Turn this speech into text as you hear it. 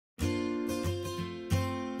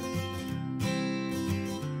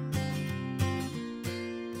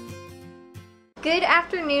Good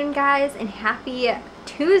afternoon, guys, and happy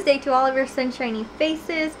Tuesday to all of your sunshiny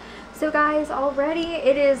faces. So guys, already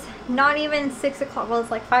it is not even 6 o'clock. Well, it's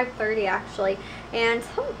like 5:30 actually, and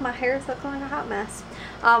my hair is looking like a hot mess.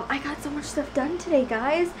 I got so much stuff done today,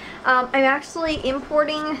 guys. I'm actually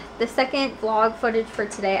importing the second vlog footage for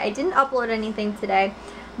today. I didn't upload anything today,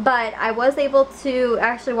 but I was able to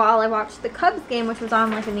actually, while I watched the Cubs game, which was on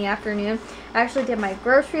like in the afternoon, I actually did my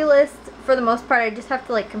grocery list. For the most part, I just have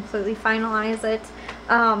to like completely finalize it,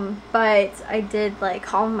 but I did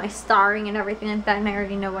like all my starring and everything like that, and I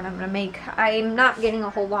already know what I'm gonna make. I'm not getting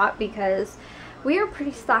a whole lot because we are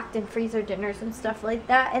pretty stocked in freezer dinners and stuff like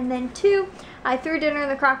that. And then two, I threw dinner in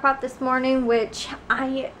the crock pot this morning, which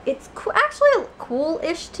it's actually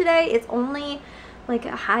cool-ish today. It's only like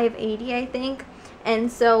a high of 80, I think,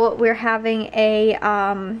 and so we're having a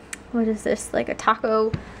what is this, like a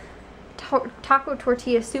taco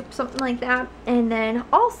tortilla soup, something like that. And then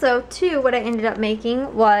also too, what I ended up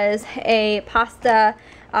making was a pasta,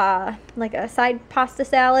 like a side pasta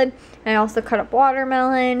salad. And I also cut up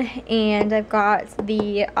watermelon, and I've got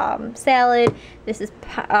the salad. This is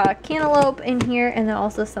cantaloupe in here, and then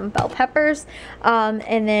also some bell peppers,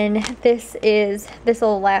 and then this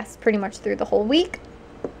will last pretty much through the whole week.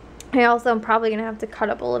 I also am probably going to have to cut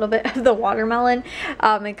up a little bit of the watermelon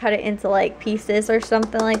and cut it into like pieces or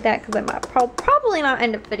something like that, because I might probably not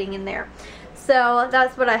end up fitting in there. So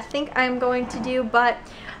that's what I think I'm going to do. But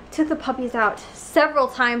took the puppies out several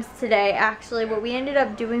times today. Actually, what we ended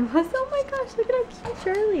up doing was, oh my gosh, look at how cute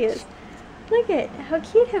Charlie is. Look at how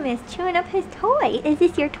cute him is, chewing up his toy. Is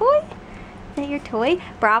this your toy? Is that your toy?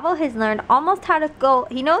 Bravo has learned almost how to go.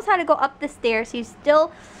 He knows how to go up the stairs. He's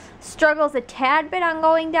still struggles a tad bit on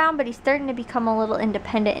going down, but he's starting to become a little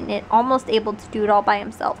independent and almost able to do it all by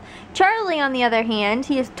himself. Charlie, on the other hand,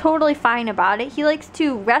 he is totally fine about it. He likes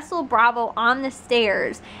to wrestle Bravo on the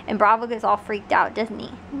stairs, and Bravo gets all freaked out, doesn't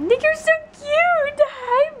he? You're so cute!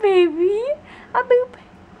 Hi, baby! Ah, boop.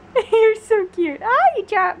 You're so cute.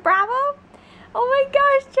 Hi, Bravo! Oh my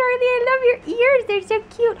gosh, Charlie, I love your ears. They're so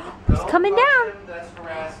cute. Who's coming down? That's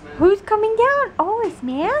harassment. Who's coming down? Oh, it's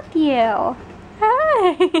Matthew.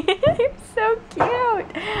 Hi. You're so cute.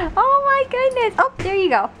 Oh my goodness. Oh, there you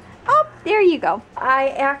go. Oh, there you go. I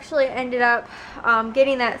actually ended up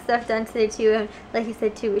getting that stuff done today too, and like you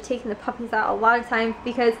said too, we're taking the puppies out a lot of times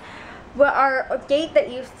because our gate that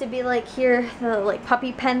used to be like here, the like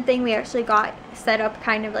puppy pen thing, we actually got set up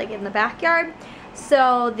kind of like in the backyard.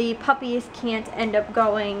 So the puppies can't end up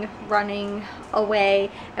running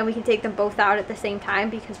away, and we can take them both out at the same time,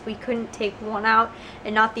 because we couldn't take one out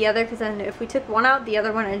and not the other, because then if we took one out, the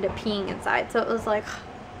other one ended up peeing inside. So it was like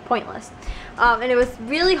pointless. And it was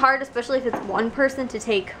really hard, especially if it's one person, to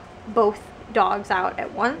take both dogs out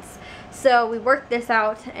at once. So we worked this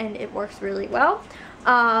out, and it works really well.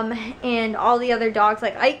 And all the other dogs,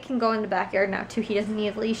 like Ike can go in the backyard now too. He doesn't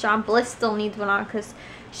need a leash on. Bliss still needs one on because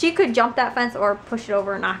she could jump that fence or push it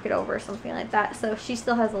over and knock it over or something like that. So she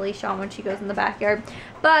still has a leash on when she goes in the backyard.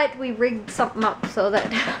 But we rigged something up so that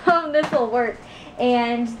this will work.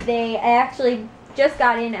 And I actually just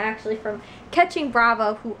got in actually from catching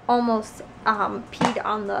Bravo, who almost peed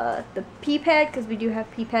on the pee pad, because we do have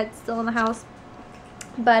pee pads still in the house.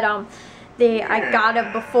 But I got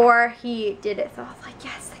him before he did it, so I was like,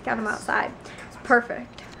 yes, I got him outside. It's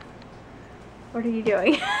perfect. What are you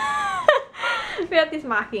doing? Matthew's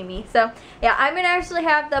mocking me. So yeah, I'm gonna actually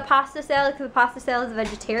have the pasta salad, because the pasta salad is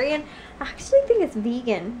vegetarian. I actually think it's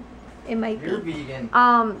vegan. It might You're be. vegan.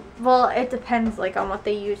 Well, it depends like on what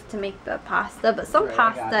they use to make the pasta, but some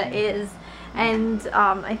pasta is, and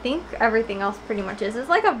I think everything else pretty much is. It's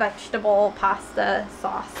like a vegetable pasta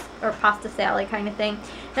sauce or pasta salad kind of thing.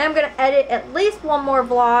 And I'm gonna edit at least one more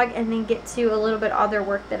vlog and then get to a little bit other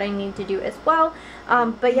work that I need to do as well.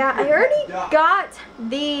 But yeah, I already got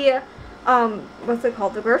the what's it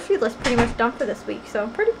called, the grocery list pretty much done for this week, so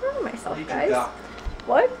I'm pretty proud of myself, guys.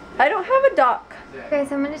 What? I don't have a duck.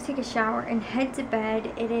 Guys, I'm gonna take a shower and head to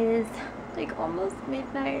bed. It is like almost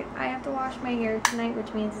midnight. I have to wash my hair tonight,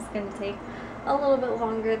 which means it's gonna take a little bit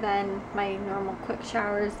longer than my normal quick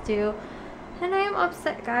showers do. And I am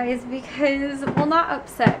upset, guys, because, well, not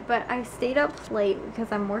upset, but I stayed up late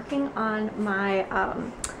because I'm working on my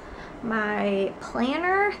my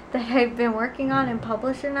planner that I've been working on in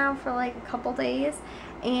Publisher now for like a couple days,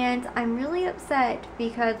 and I'm really upset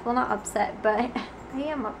because, well, not upset, but I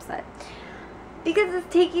am upset because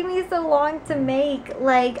it's taking me so long to make.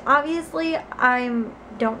 Like, obviously I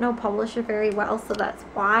don't know Publisher very well, so that's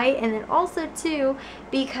why. And then also too,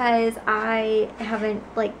 because I haven't,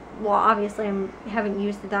 like, well, obviously I haven't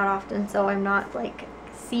used it that often, so I'm not like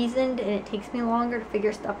seasoned, and it takes me longer to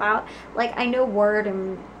figure stuff out. Like, I know Word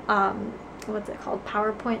and what's it called,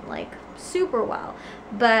 PowerPoint, like super well,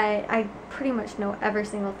 but I pretty much know every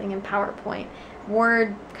single thing in PowerPoint.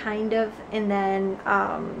 Word kind of, and then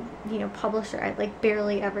you know, Publisher I like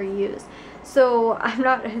barely ever use. So I'm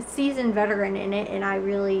not a seasoned veteran in it, and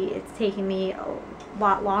it's taking me a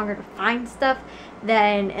lot longer to find stuff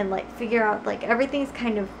than and like figure out, like everything's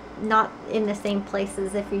kind of not in the same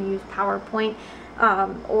places if you use PowerPoint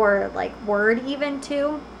or like Word even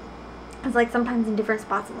too. It's like sometimes in different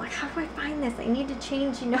spots I'm like, how do I find this? I need to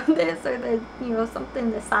change, you know, this or the, you know,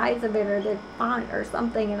 something, the size of it or the font or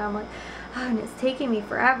something, and I'm like, oh, and it's taking me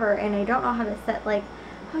forever, and I don't know how to set, like,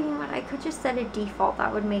 oh, you know what, I could just set a default.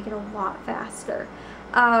 That would make it a lot faster,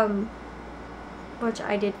 which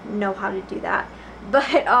I didn't know how to do that,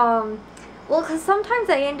 but well, because sometimes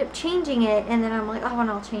I end up changing it, and then I'm like, oh, and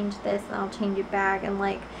I'll change this, and I'll change it back, and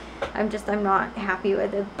like, I'm not happy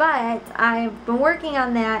with it. But I've been working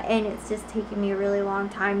on that, and it's just taking me a really long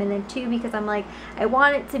time. And then too, because I'm like, I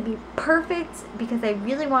want it to be perfect, because I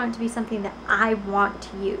really want it to be something that I want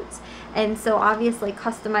to use. And so obviously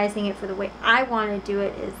customizing it for the way I want to do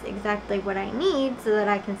it is exactly what I need so that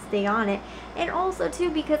I can stay on it. And also too,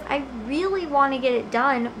 because I really want to get it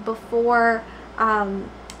done before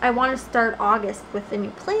I want to start August with the new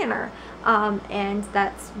planner, and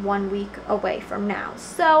that's 1 week away from now.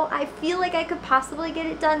 So I feel like I could possibly get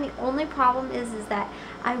it done. The only problem is that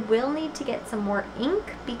I will need to get some more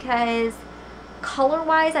ink, because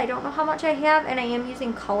color-wise, I don't know how much I have, and I am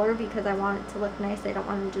using color because I want it to look nice. I don't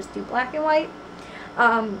want to just do black and white.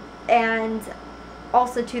 And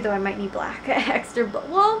also too, though, I might need black extra, but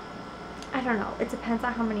well, I don't know. It depends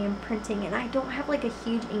on how many I'm printing, and I don't have like a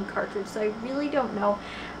huge ink cartridge, so I really don't know.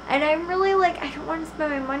 And I'm really like, I don't want to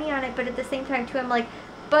spend my money on it, but at the same time too, I'm like,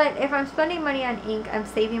 but if I'm spending money on ink, I'm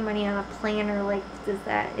saving money on a planner. Like, is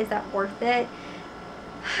that worth it?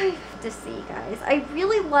 I have to see, guys. I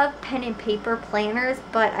really love pen and paper planners,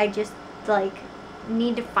 but I just like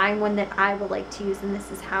need to find one that I would like to use, and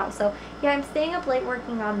this is how. So yeah, I'm staying up late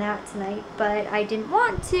working on that tonight, but I didn't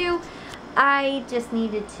want to. I just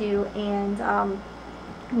needed to, and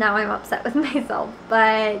now I'm upset with myself.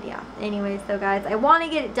 But yeah, anyways, so guys, I want to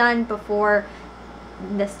get it done before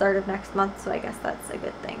the start of next month, so I guess that's a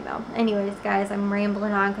good thing though. Anyways, guys, I'm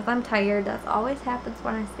rambling on because I'm tired. That always happens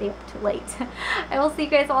when I stay up too late. I will see you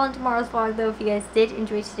guys all in tomorrow's vlog though. If you guys did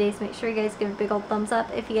enjoy today's, make sure you guys give it a big old thumbs up.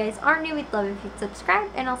 If you guys are new, we'd love if you'd subscribe,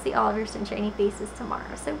 and I'll see all of your sunshiny faces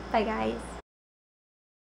tomorrow. So bye, guys.